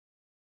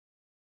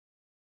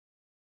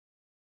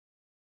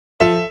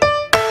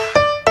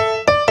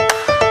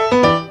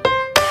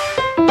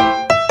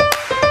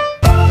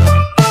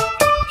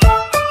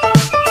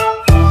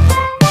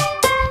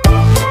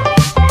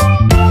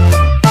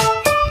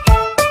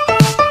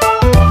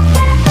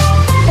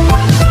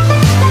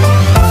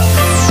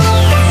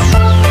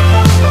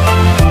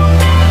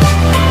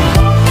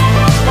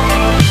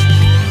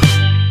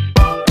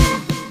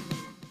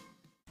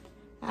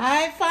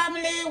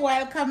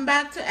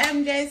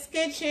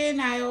watching.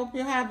 I hope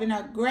you're having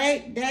a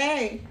great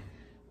day.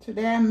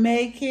 Today I'm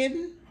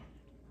making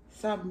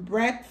some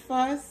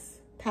breakfast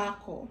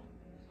taco.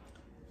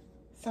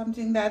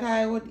 Something that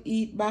I would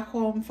eat back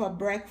home for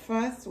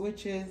breakfast,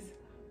 which is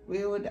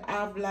we would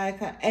have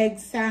like an egg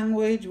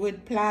sandwich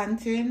with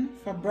plantain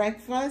for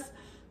breakfast.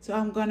 So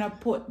I'm gonna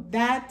put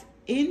that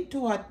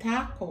into a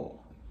taco.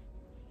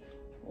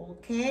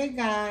 Okay,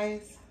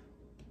 guys.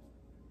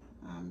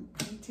 I'm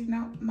heating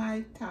up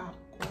my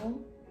taco.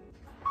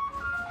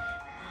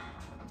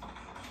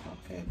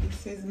 Okay,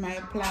 this is my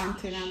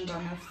plantain I'm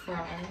gonna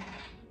fry.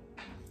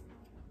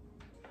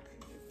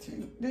 I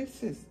think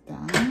this is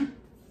done.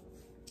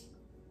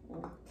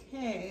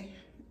 Okay,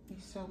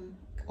 need some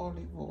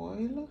olive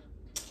oil.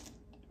 I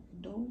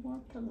don't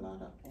want a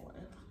lot of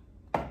oil.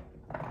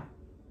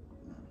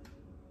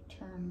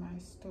 Turn my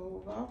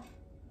stove off.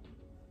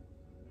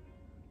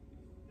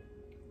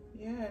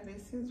 Yeah,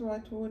 this is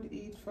what we would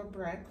eat for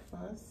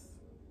breakfast.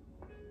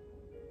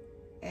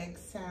 Egg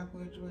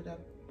sandwich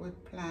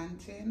with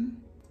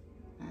plantain.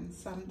 And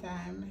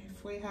sometimes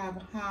if we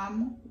have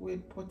ham,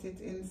 we'd put it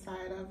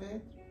inside of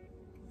it.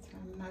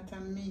 I'm not a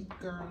meat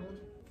girl.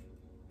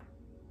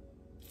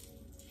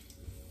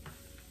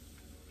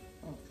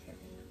 Okay.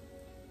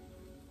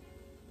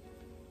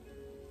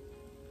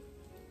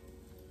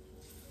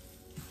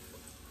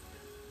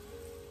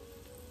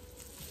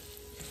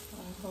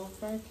 I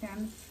hope I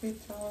can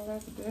fit all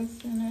of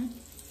this in it.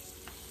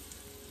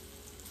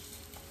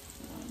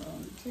 I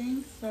don't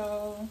think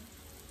so.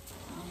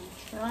 I'm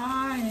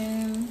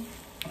trying.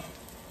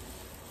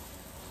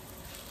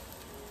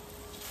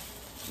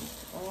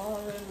 It's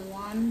all in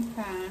one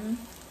pan.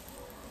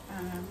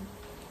 And I'm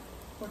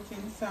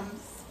putting some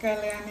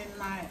scallion in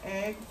my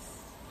eggs.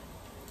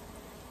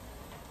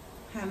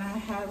 And I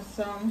have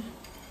some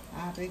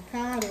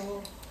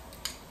avocado.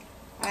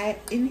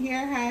 In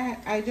here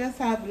I just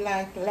have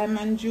like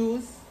lemon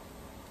juice,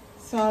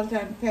 salt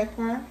and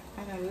pepper,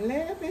 and a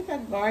little bit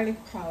of garlic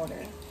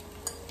powder.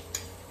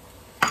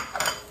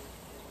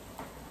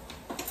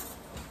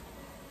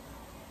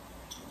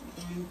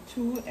 And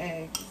 2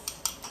 eggs.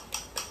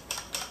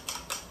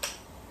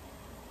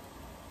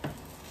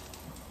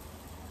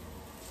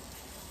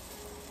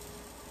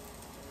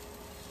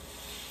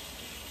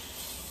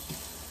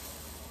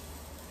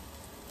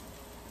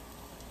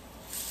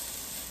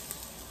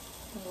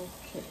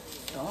 Okay,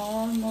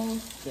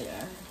 almost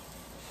there.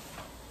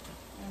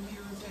 I'm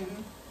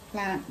using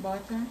plant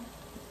butter.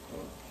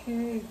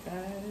 Okay,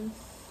 guys.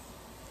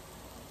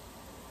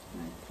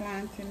 My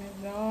plantain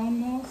is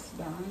almost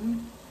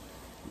done.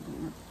 I'm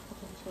gonna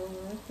put it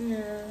over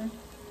there.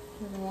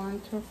 You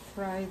want to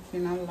fry it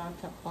in a lot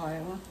of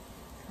oil.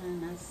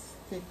 Kind of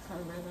stick a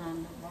bit on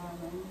the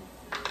bottom.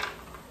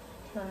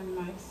 Turn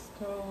my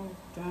stove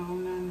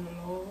down and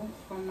low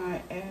for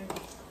my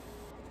eggs.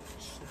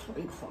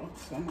 Straight out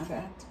some of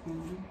that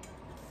in.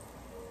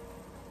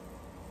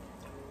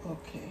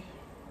 Okay,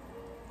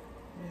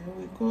 there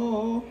we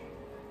go.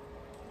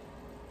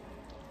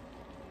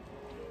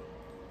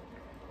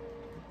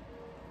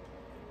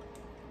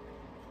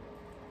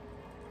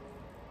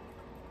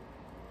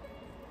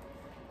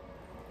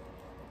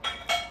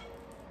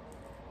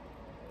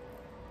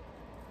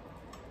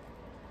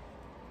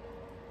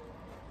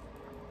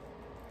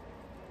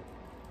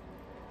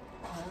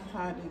 I'm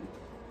adding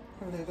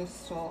a little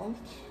salt.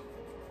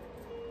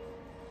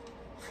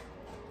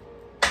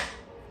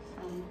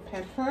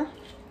 Pepper.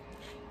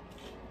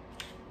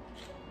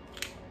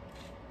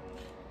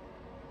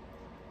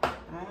 I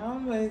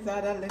always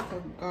add a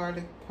little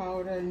garlic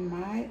powder in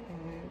my egg.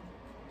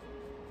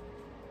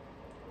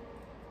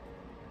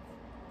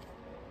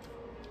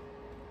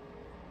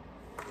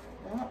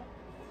 Yep.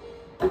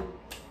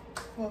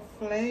 For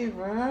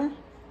flavor,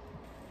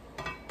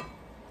 I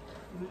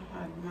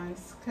add my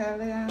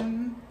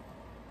scallion.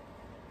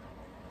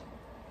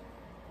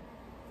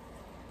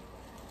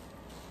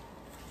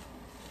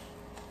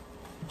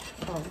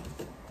 Oh,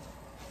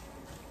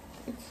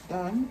 it's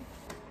done.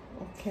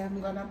 Okay,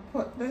 I'm gonna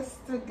put this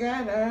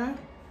together.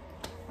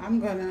 I'm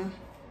gonna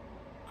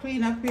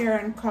clean up here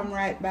and come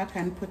right back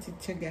and put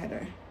it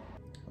together.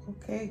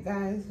 Okay,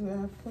 guys, we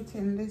are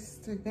putting this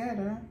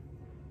together.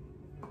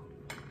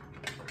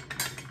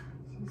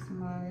 This is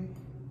my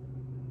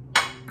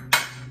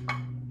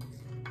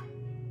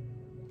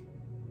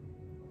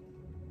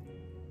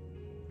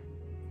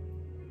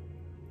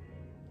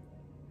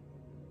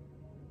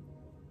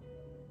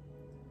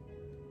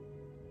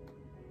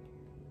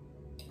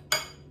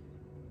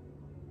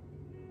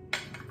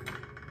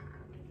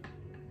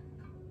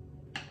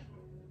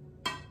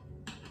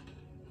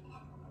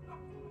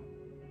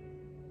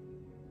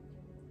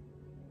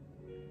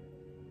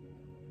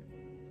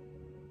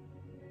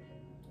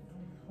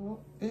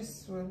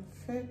this will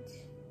fit.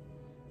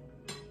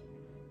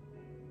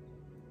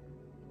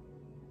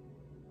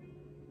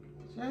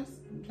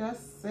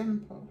 Just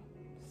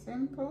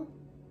simple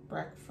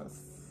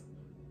breakfast.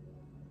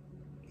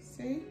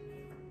 See?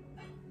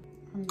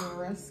 And the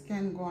rest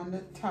can go on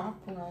the top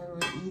while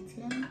we're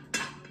eating.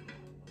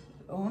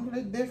 The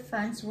only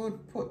difference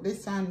would put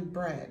this on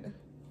bread.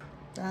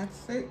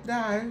 That's it,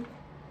 guys.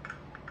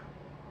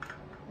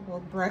 Our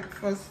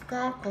breakfast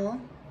taco.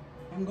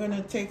 I'm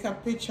gonna take a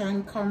picture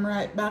and come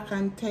right back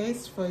and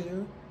taste for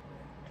you.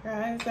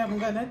 Guys, I'm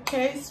gonna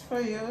taste for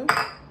you.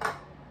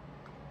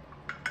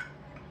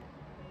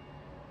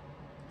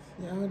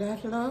 See how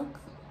that looks?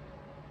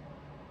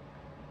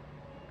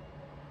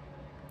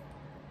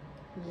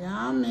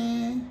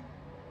 Yummy.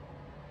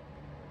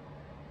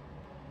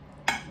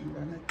 I'm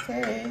gonna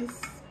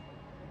taste.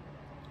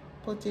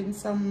 Put in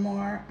some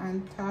more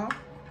on top.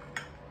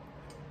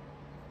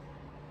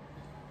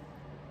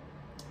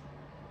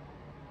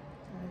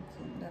 Right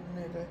in the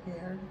middle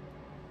here.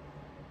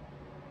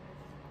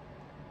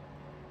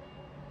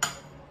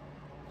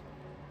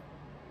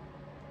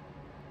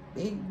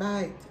 Big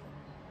bite.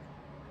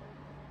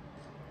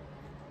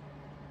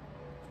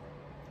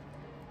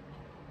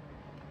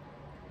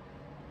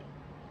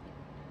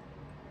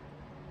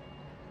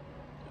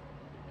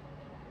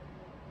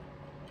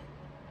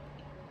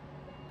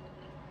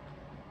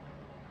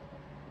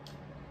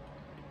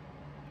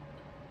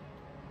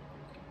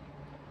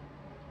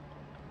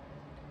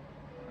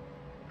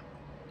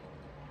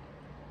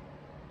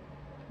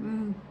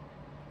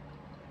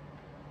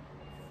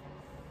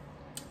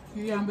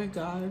 Yummy,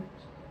 guys.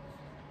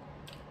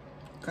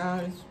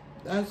 Guys,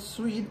 that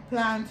sweet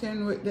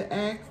plantain with the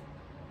egg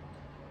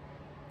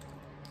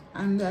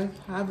and the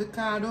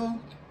avocado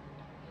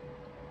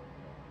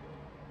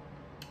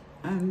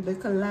and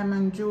little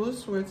lemon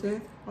juice with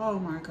it. Oh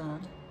my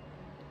God,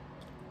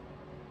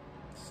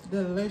 it's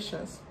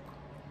delicious.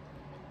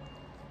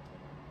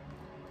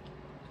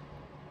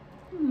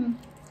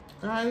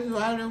 Guys,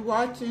 while you're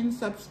watching,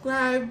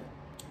 subscribe.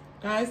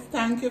 Guys,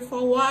 thank you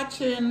for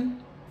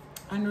watching,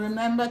 and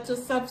remember to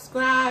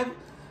subscribe.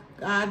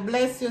 God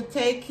bless you.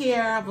 Take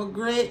care. Have a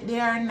great day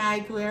or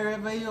night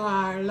wherever you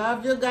are.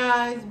 Love you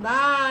guys.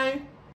 Bye.